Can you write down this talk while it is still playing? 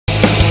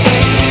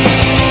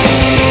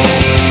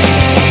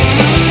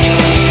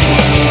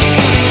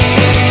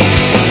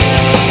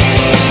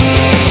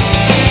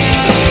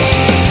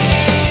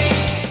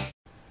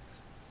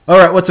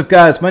Alright, what's up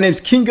guys? My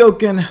name's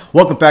Kinggoken.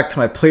 Welcome back to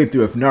my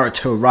playthrough of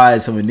Naruto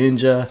Rise of a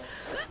Ninja.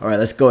 Alright,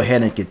 let's go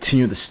ahead and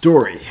continue the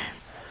story.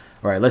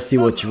 Alright, let's see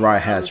what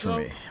Jiraiya has for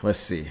me. Let's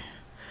see.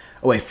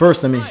 Oh wait,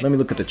 first let me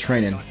look at the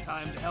training.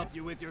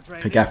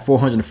 I got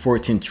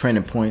 414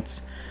 training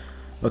points.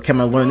 Okay, I'm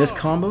gonna learn this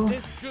combo.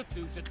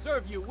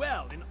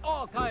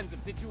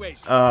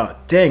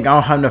 Dang, I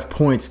don't have enough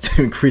points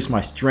to increase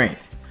my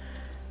strength.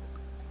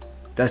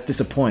 That's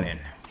disappointing.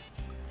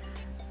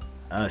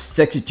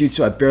 Sexy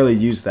Jutsu, I barely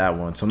used that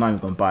one, so I'm not even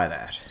gonna buy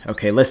that.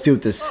 Okay, let's see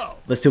what this.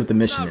 Let's see what the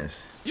mission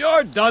is.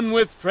 You're done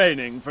with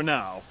training for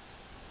now.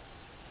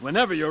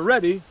 Whenever you're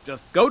ready,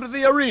 just go to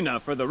the arena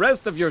for the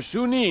rest of your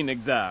Chunin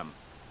exam.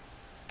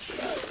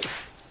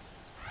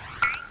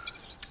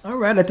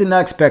 Alright, I did not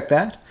expect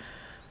that.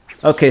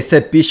 Okay, it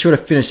said be sure to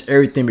finish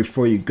everything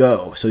before you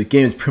go. So the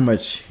game is pretty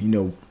much,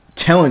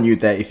 telling you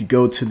that if you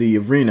go to the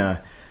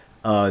arena,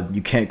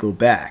 you can't go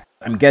back.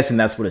 I'm guessing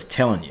that's what it's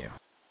telling you.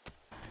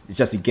 It's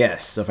just a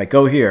guess. So if I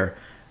go here,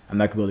 I'm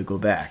not going to be able to go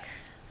back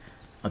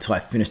until I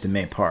finish the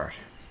main part.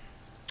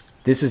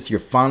 This is your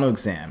final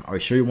exam. Are you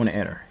sure you want to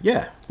enter?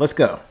 Yeah, let's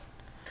go.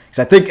 Because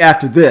I think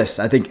after this,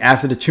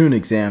 after the Chunin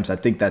exams, I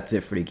think that's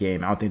it for the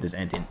game. I don't think there's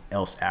anything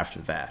else after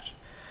that.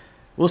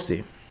 We'll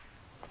see.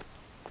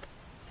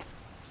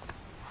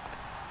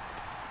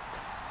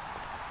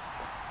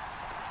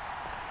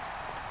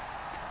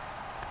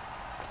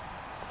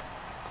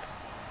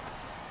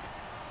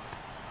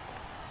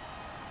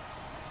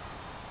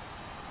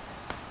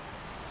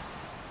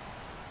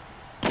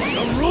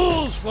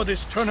 For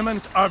this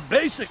tournament are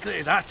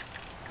basically that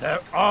there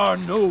are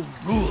no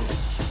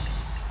rules.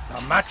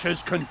 The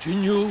matches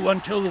continue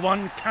until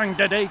one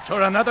candidate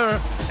or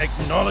another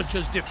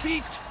acknowledges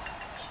defeat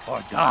or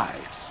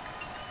dies.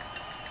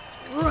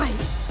 Right.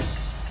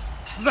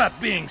 That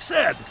being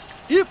said,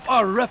 if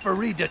our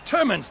referee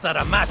determines that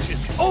a match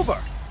is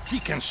over, he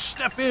can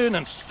step in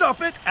and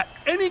stop it at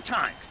any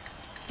time.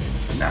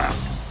 Now,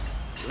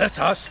 let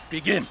us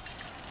begin.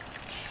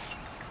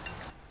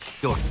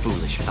 Your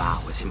foolish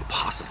vow is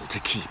impossible to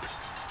keep.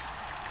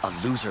 A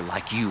loser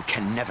like you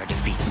can never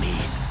defeat me,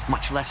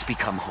 much less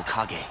become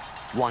Hokage.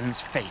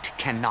 One's fate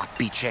cannot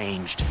be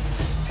changed.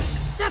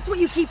 That's what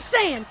you keep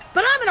saying,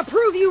 but I'm gonna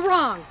prove you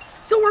wrong.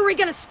 So are we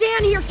gonna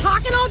stand here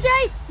talking all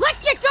day?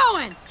 Let's get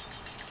going!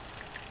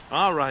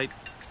 Alright,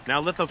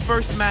 now let the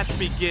first match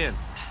begin.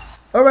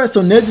 Alright,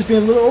 so Neji's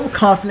being a little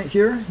overconfident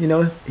here.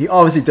 He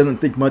obviously doesn't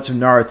think much of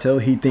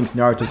Naruto. He thinks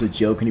Naruto's a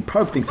joke, and he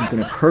probably thinks he's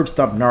going to curb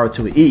stomp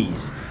Naruto with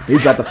ease. But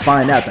he's about to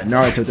find out that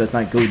Naruto does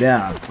not go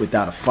down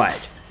without a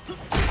fight.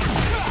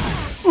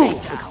 Ooh,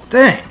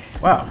 dang.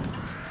 Wow.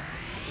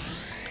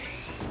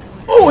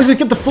 Oh, he's going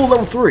to get the full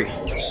level 3.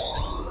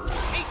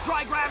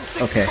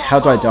 Okay, how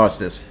do I dodge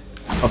this?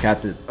 Okay, I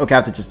have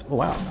to just... Oh,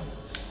 wow.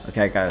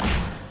 Okay, I got to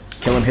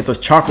kill him, hit those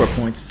chakra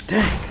points.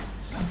 Dang.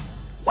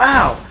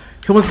 Wow.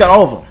 He almost got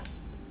all of them.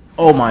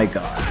 Oh my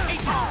god.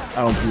 I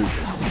don't believe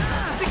this.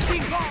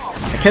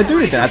 I can't do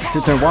anything. I have to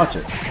sit there and watch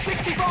it.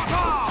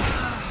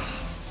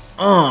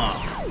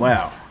 Oh,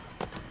 wow.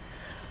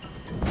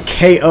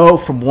 KO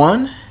from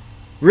 1?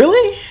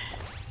 Really?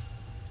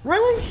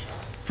 Really?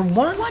 From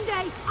 1?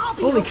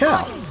 Holy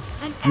cow.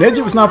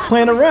 Neji was not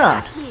playing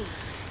around.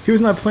 He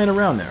was not playing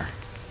around there.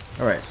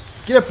 Alright.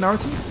 Get up,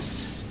 Naruto.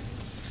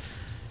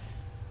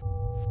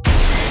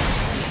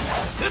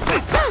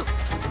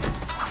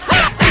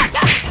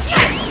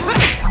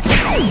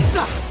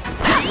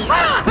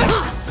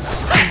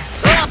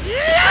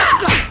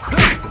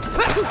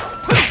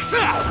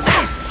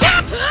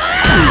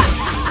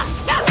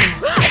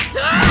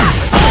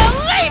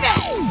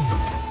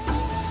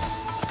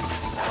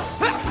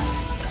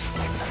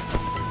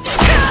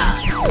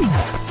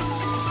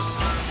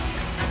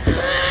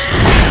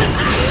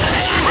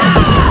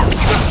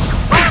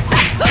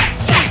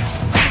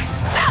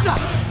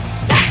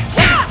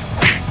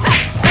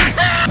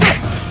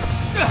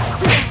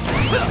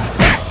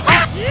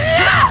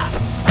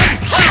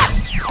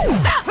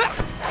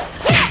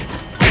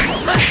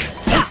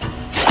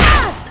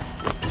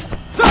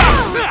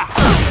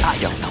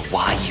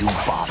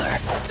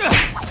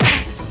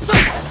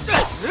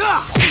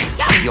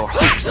 Your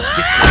hopes of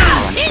victory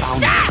are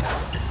unfounded.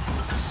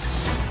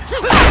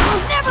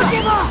 I'll never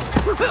give up!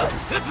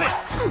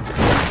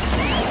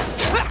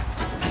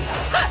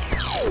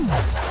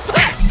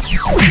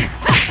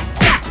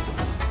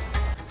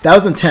 That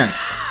was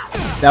intense.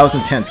 That was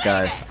intense,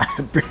 guys.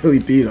 I barely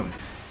beat him.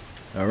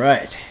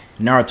 Alright.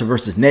 Naruto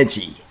versus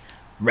Neji.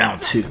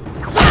 Round 2.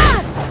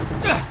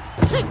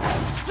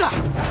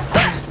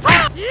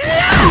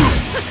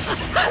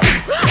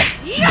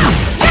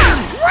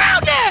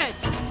 Grounded!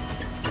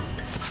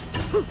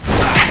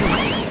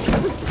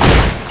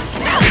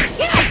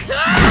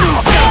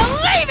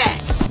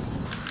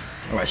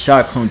 Alright,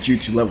 Shot Clone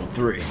Jutsu level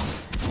 3.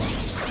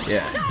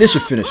 Yeah, this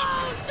should finish him.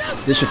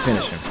 This should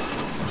finish him.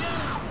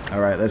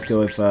 Alright, let's go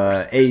with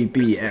A,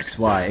 B, X,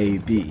 Y, A,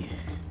 B.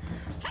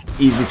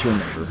 Easy to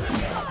remember.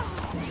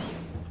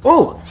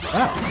 Oh!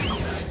 Wow.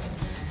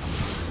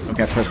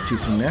 Okay, I pressed too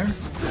soon there.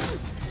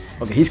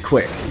 Okay, he's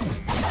quick.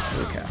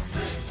 Okay.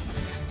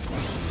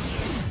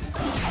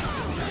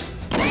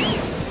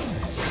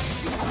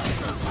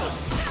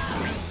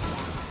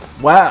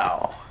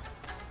 Wow.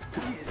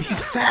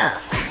 He's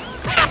fast.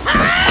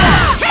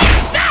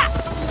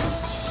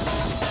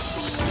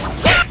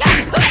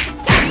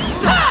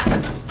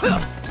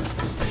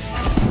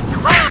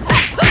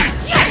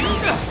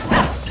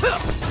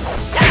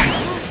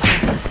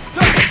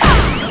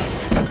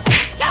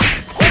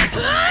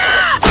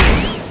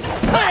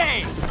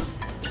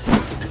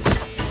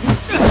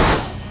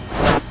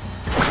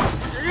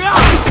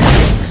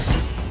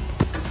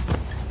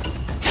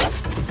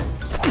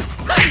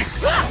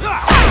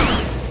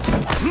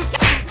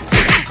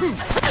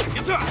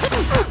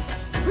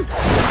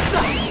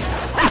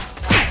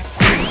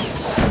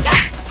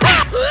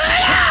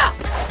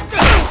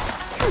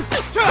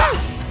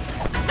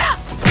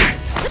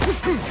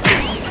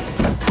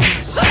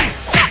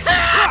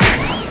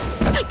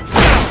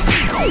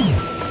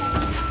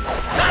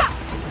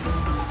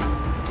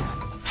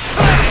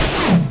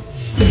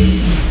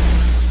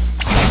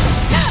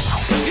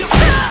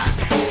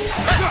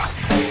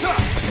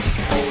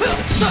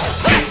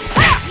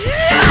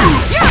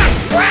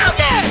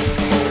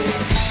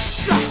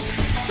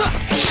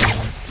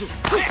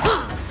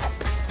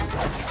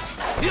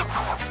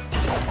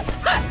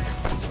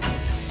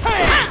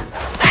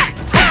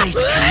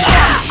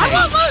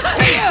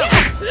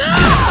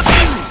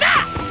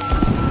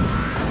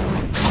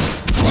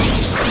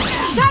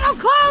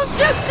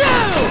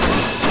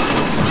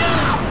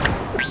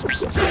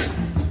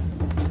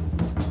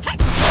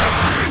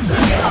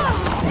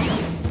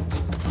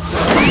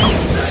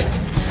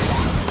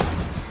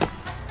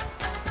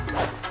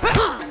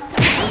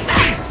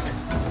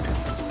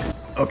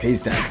 Okay,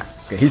 he's down.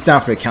 Okay, he's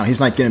down for the count. He's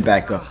not getting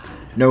back up.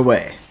 No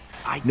way.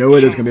 No way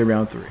there's gonna be a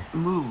round 3.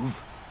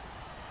 Move.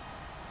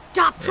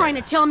 Stop trying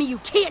to tell me you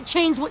can't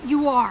change what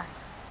you are.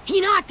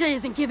 Hinata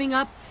isn't giving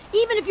up.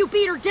 Even if you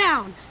beat her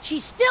down,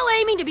 she's still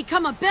aiming to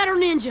become a better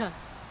ninja.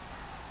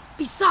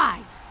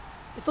 Besides,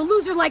 if a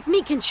loser like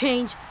me can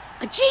change,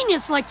 a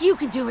genius like you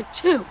can do it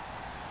too.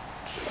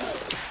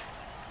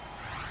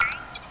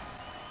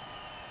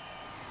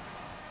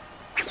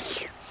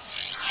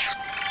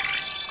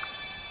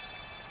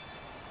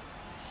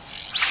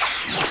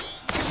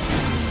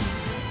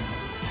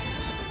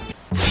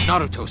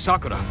 Naruto,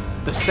 Sakura,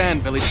 the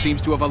Sand Village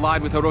seems to have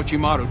allied with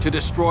Orochimaru to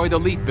destroy the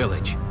Leaf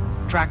Village.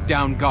 Track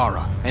down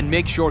Gaara and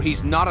make sure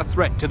he's not a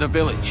threat to the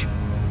village.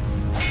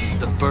 It's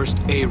the first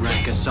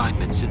A-rank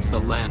assignment since the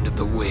Land of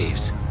the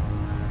Waves.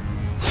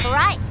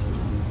 Right.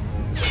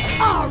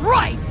 All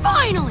right,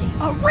 finally,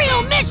 a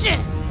real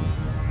mission.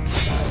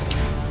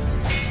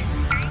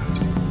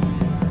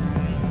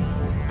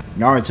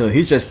 Naruto,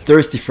 he's just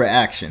thirsty for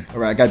action. All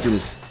right, I gotta do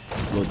this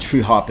little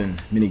tree hopping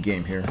mini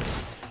game here.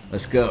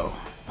 Let's go.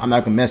 I'm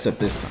not gonna mess up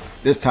this time.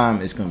 This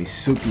time it's gonna be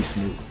silky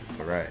smooth.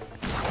 All right.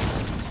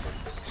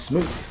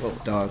 Smooth. Oh,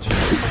 dodge.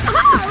 All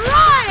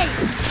right.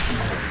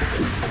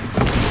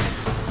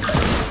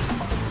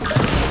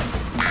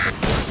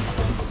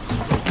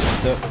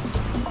 Messed up.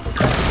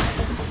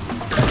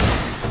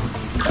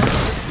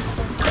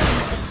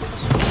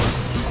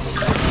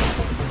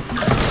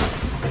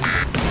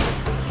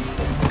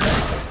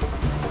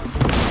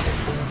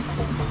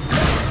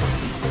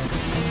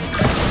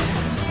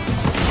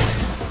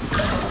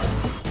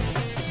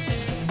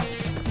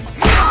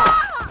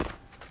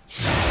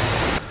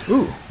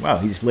 Ooh, wow,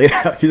 he just laid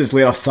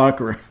out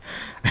Sakura.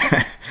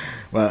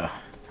 Wow.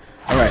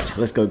 Alright,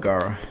 let's go,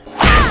 Gaara.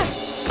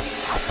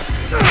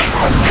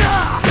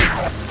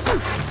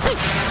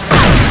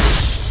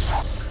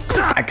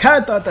 I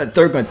kinda thought that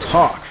they were gonna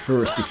talk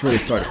first before they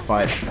started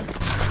fighting.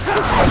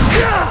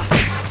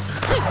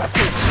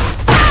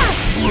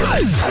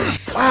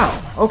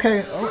 Wow,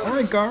 okay,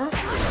 alright, Gaara.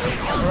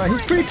 Alright,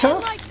 he's pretty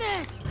tough. Like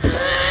this.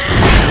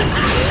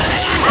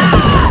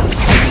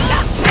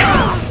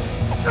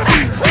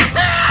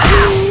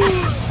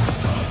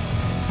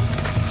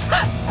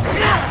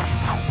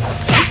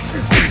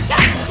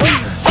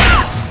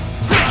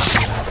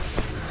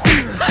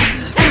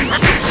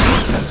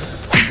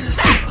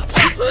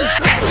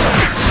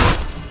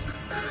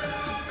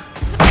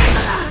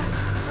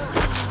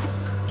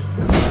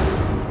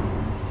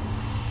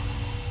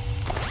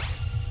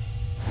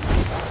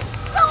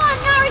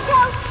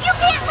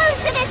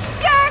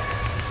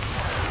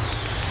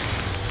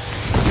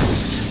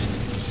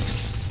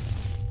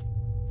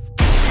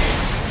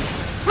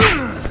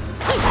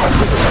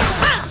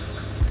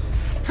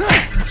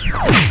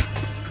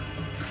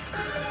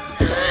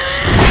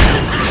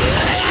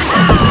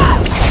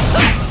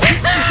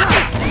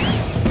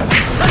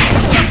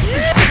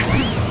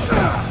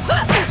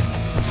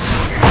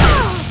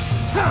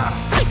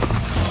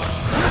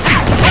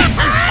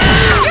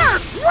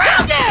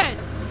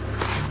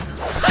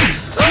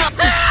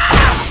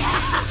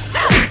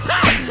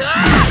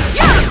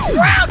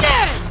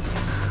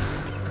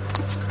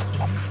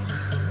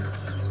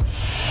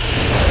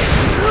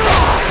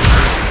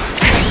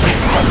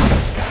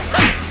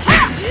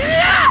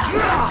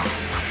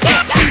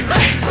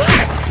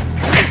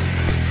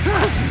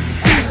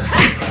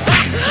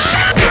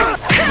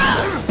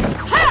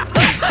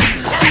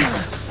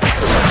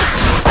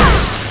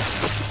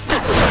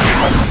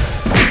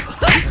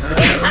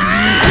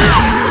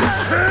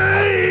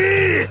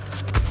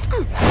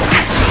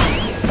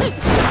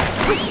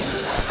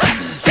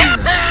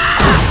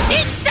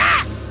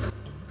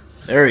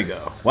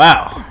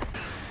 Wow.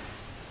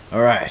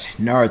 Alright,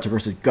 Naruto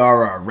versus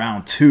Gaara,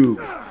 round 2.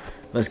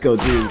 Let's go,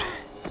 dude.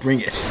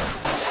 Bring it.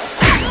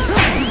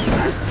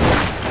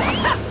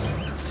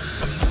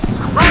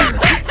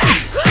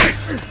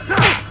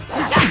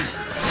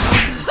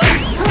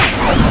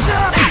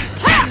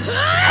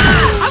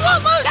 I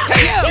won't lose to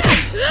you!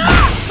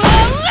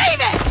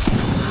 Believe it!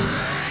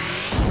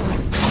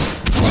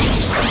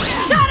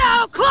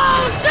 Shadow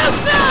Clone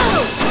Jutsu!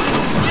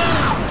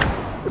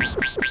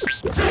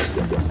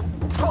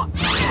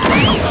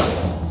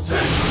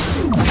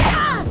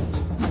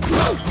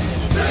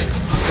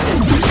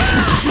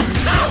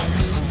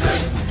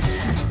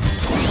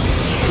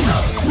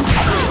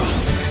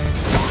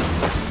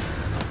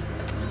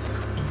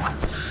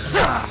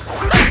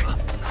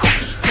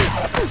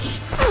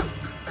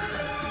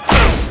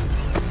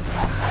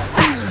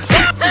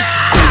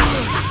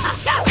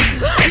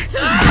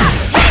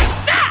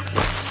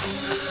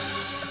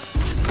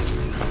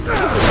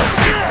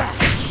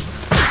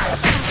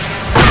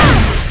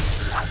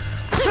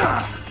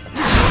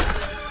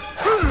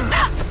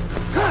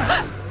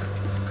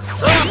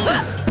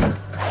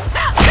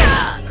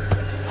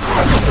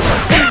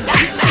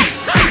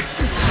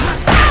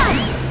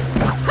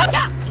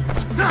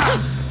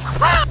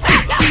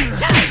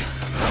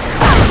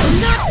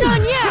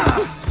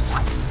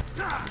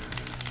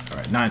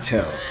 Nine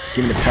Tails.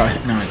 Give me the power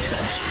hit Nine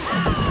Tails.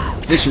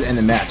 This should end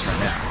the match right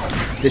now.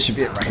 This should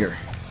be it right here.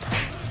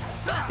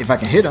 If I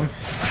can hit him.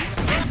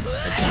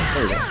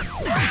 There we go.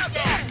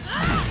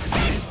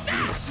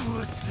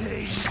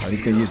 Oh,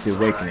 he's gonna use the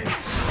awakening.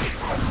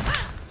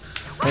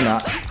 Or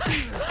not.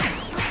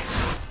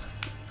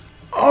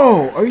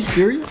 Oh, are you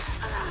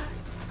serious?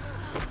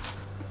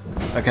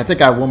 Okay, I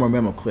think I have one more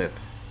memo clip.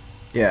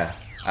 Yeah,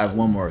 I have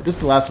one more. This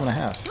is the last one I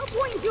have. No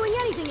point in doing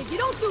anything if you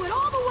don't do it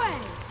all the way.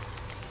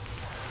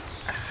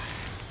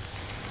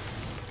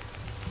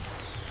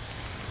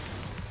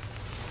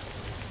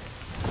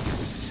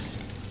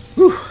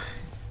 Whew.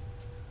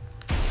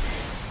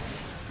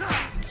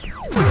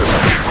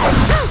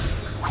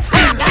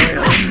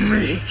 I'll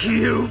make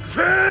you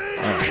pay!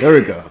 Alright, there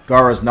we go.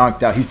 Gaara's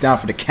knocked out. He's down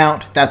for the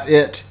count. That's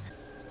it.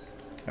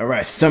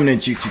 Alright, summoning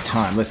jutsu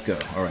time. Let's go.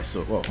 Alright,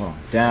 so, whoa, hold on.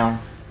 Down.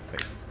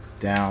 Wait.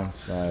 Down,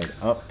 side,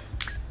 up,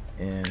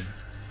 in.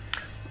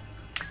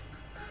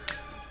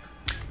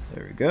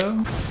 There we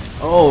go.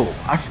 Oh,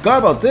 I forgot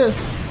about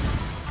this.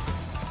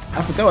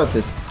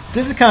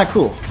 This is kind of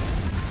cool.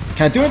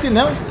 Can I do anything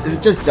else? Is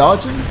it just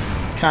dodging?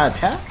 Can I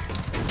attack?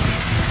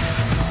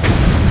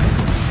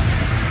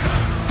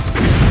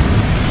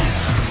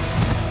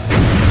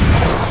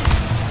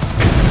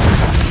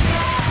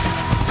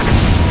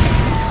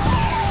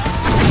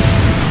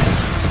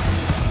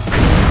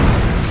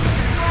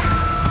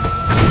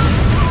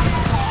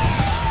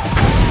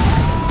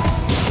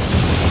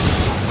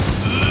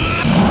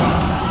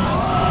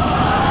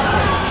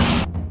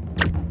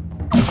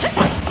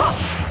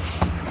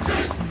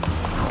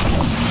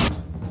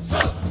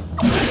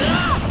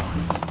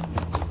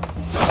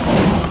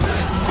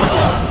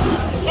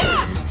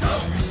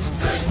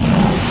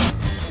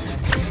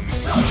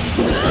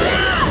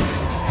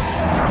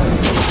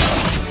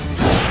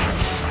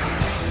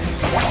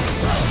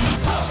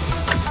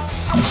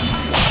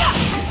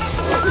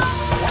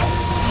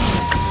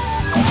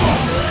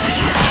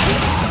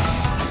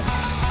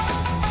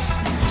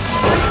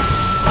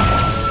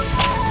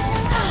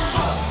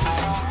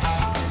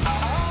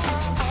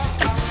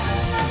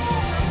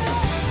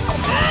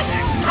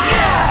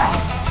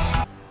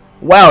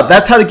 Wow,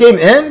 that's how the game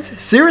ends?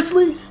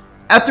 Seriously?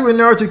 After when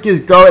Naruto gives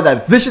Gaara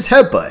that vicious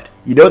headbutt,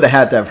 you know that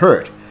had to have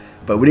hurt.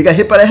 But when he got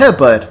hit by the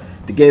headbutt,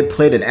 the game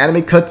played an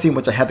anime cutscene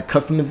which I had to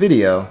cut from the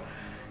video.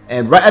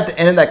 And right at the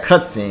end of that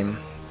cutscene,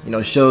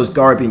 shows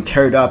Gaara being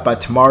carried out by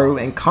Tamaru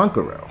and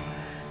Kankuro.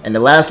 And the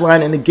last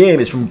line in the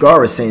game is from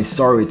Gaara saying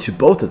sorry to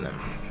both of them.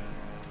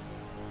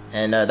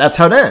 And that's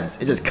how it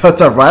ends. It just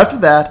cuts off right after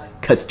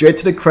that, cuts straight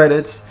to the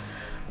credits.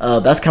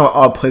 That's kind of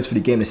an odd place for the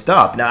game to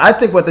stop. Now I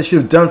think what they should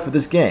have done for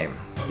this game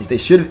is they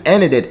should have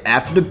ended it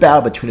after the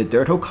battle between the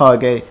third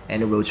Hokage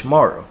and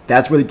Orochimaru.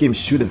 That's where the game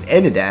should have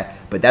ended at,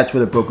 but that's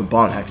where the Broken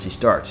Bond actually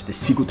starts. The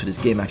sequel to this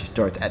game actually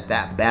starts at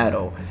that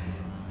battle.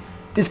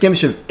 This game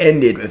should have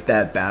ended with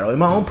that battle, in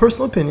my own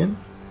personal opinion.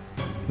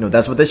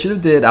 That's what they should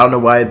have did. I don't know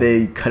why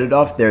they cut it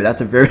off there.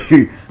 That's a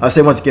very, I'll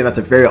say once again, that's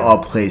a very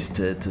odd place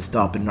to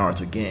stop a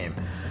Naruto game.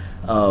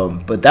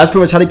 But that's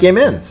pretty much how the game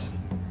ends.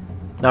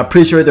 Now I'm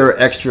pretty sure there are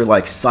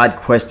extra side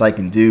quests I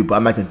can do, but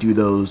I'm not going to do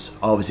those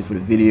obviously for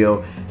the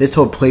video. This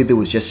whole playthrough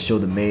was just to show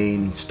the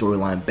main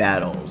storyline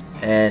battles.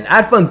 And I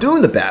had fun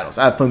doing the battles.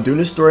 I had fun doing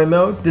the story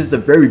mode. This is a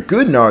very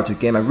good Naruto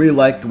game. I really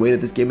like the way that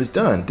this game is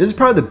done. This is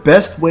probably the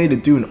best way to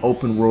do an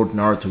open world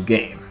Naruto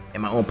game, in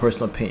my own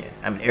personal opinion.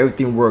 I mean,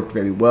 everything worked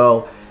very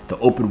well. The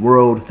open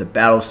world, the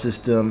battle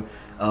system,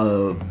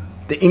 the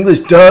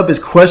English dub is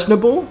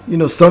questionable.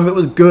 Some of it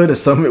was good and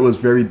some of it was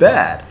very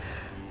bad.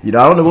 I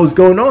don't know what was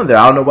going on there.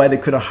 I don't know why they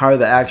couldn't hire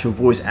the actual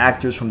voice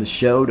actors from the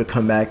show to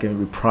come back and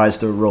reprise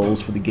their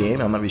roles for the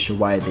game. I'm not really sure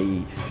why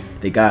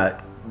they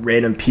got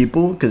random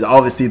people, because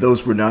obviously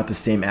those were not the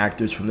same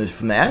actors from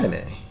the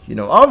anime. You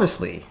know,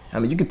 obviously, I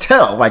mean, you could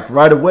tell like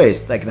right away.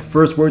 It's like the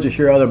first words you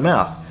hear out of their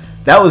mouth.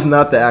 That was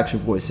not the actual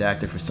voice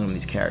actor for some of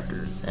these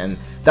characters, and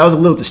that was a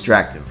little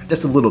distracting,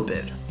 just a little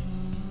bit.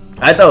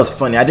 I thought it was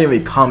funny. I didn't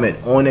really comment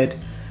on it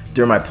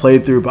during my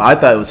playthrough, but I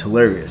thought it was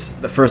hilarious.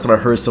 The first time I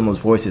heard some of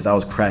those voices, I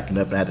was cracking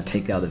up and I had to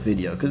take out the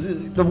video because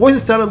the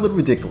voices sounded a little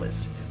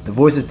ridiculous. The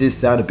voices did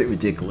sound a bit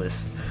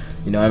ridiculous.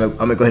 You know, I'm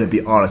gonna go ahead and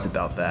be honest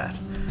about that.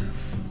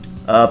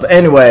 But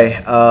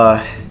anyway,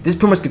 this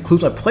pretty much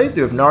concludes my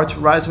playthrough of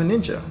Naruto Rise of a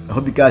Ninja. I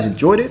hope you guys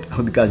enjoyed it. I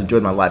hope you guys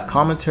enjoyed my live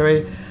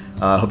commentary.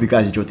 I hope you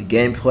guys enjoyed the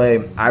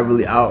gameplay.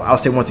 I'll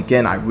say once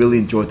again, I really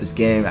enjoyed this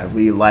game. I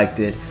really liked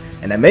it.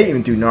 And I may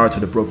even do Naruto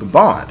the Broken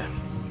Bond.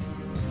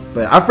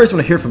 But I first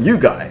want to hear from you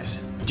guys.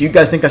 Do you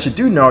guys think I should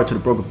do Naruto the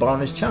Broken Bond on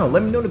this channel?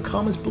 Let me know in the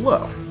comments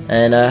below.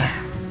 And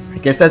I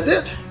guess that's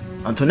it.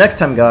 Until next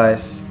time,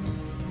 guys.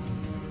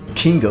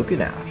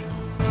 Kinggoken out.